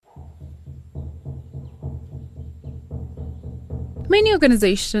Many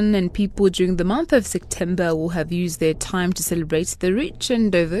organizations and people during the month of September will have used their time to celebrate the rich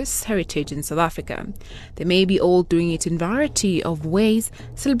and diverse heritage in South Africa. They may be all doing it in a variety of ways,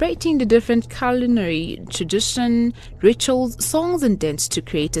 celebrating the different culinary tradition, rituals, songs and dance to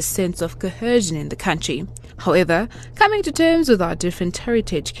create a sense of cohesion in the country. However, coming to terms with our different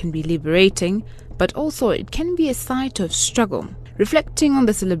heritage can be liberating, but also it can be a site of struggle. Reflecting on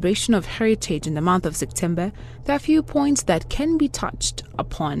the celebration of heritage in the month of September, there are a few points that can be touched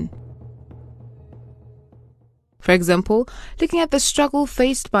upon. For example, looking at the struggle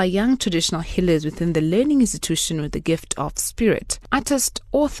faced by young traditional healers within the learning institution with the gift of spirit. Artist,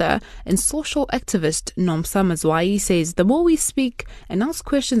 author, and social activist Nomsa Mazwai says the more we speak and ask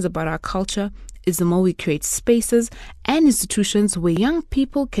questions about our culture, is the more we create spaces and institutions where young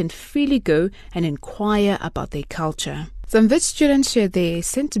people can freely go and inquire about their culture. Some Wits students shared their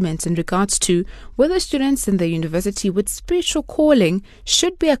sentiments in regards to whether students in the university with spiritual calling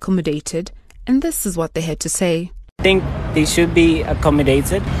should be accommodated, and this is what they had to say. I think they should be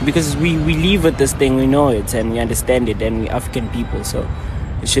accommodated because we live with this thing, we know it and we understand it, and we're African people, so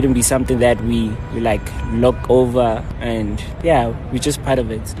it shouldn't be something that we like look over, and we're just part of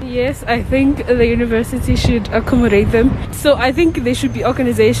it. Yes, I think the university should accommodate them. So I think there should be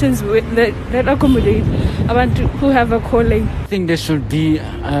organizations that accommodate abantu who have a calling. I think they should be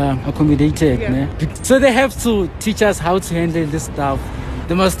accommodated. Yeah. So they have to teach us how to handle this stuff.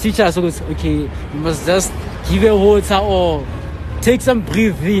 They must teach us, okay, you must just give it water or take some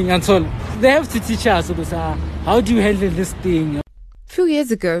breathing and so on. They have to teach us, how do you handle this thing? A few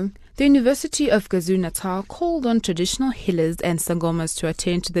years ago, the University of KwaZulu-Natal called on traditional healers and sangomas to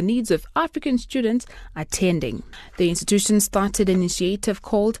attend to the needs of African students attending. The institution started an initiative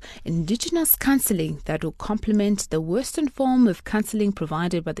called Indigenous Counselling that will complement the Western form of counselling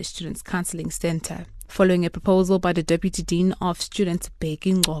provided by the Students' Counselling Centre, following a proposal by the Deputy Dean of Students,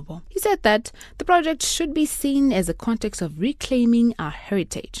 Bheki Ngcobo. He said that the project should be seen as a context of reclaiming our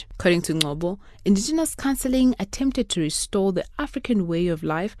heritage. According to Ngcobo, Indigenous Counselling attempted to restore the African way of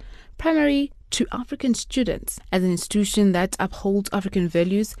life, primarily to African students. As an institution that upholds African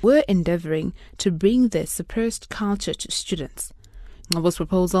values, we're endeavouring to bring the suppressed culture to students. Ngcobo's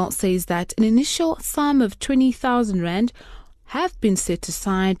proposal says that an initial sum of 20,000 Rand have been set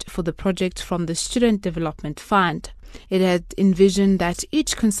aside for the project from the Student Development Fund. It had envisioned that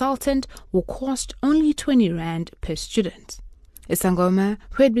each consultant will cost only 20 Rand per student. A Sangoma,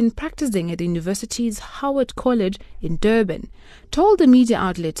 who had been practicing at the university's Howard College in Durban, told the media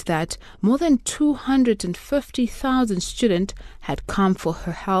outlet that more than 250,000 students had come for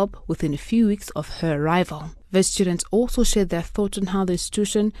her help within a few weeks of her arrival. The students also shared their thoughts on how the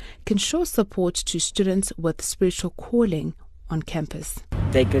institution can show support to students with spiritual calling on campus.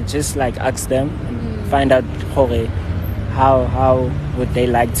 They could just ask them and find out how would they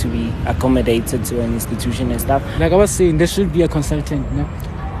like to be accommodated to an institution and stuff. Like I was saying, there should be a consultant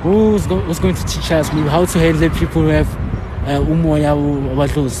who's going to teach us maybe how to handle people who have umoya or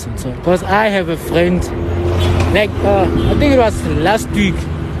close. Because I have a friend, I think it was last week,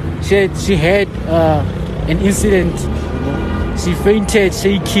 she had an incident. She fainted,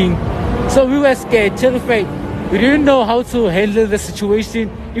 shaking. So we were scared, terrified. We didn't know how to handle the situation.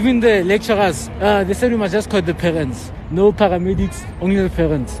 Even the lecturers, they said we must just call the parents. No paramedics, only the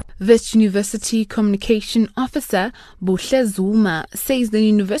parents. Wits University Communication Officer Buhle Zuma says the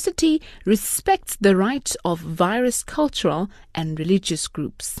university respects the rights of various cultural and religious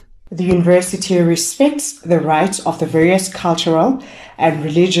groups. The university respects the rights of the various cultural and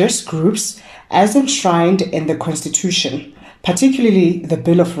religious groups as enshrined in the Constitution, particularly the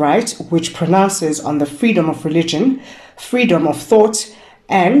Bill of Rights, which pronounces on the freedom of religion, freedom of thought,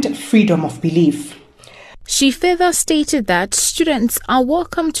 and freedom of belief. She further stated that students are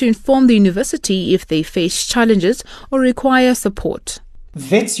welcome to inform the university if they face challenges or require support.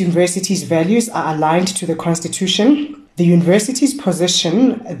 Wits University's values are aligned to the Constitution. The university's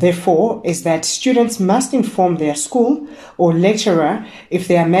position, therefore, is that students must inform their school or lecturer if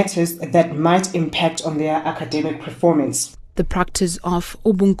there are matters that might impact on their academic performance. The practice of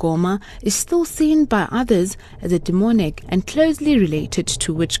ubungoma is still seen by others as a demonic and closely related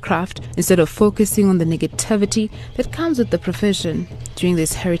to witchcraft, instead of focusing on the negativity that comes with the profession. During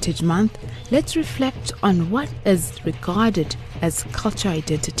this Heritage Month, let's reflect on what is regarded as cultural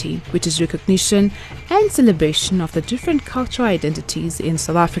identity, which is recognition and celebration of the different cultural identities in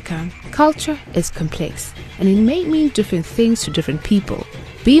South Africa. Culture is complex and it may mean different things to different people.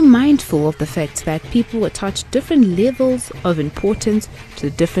 Be mindful of the fact that people attach different levels of importance to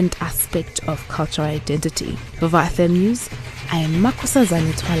the different aspect of cultural identity. For VOW FM News, I am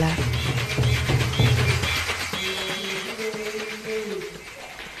Makhosazane Twala.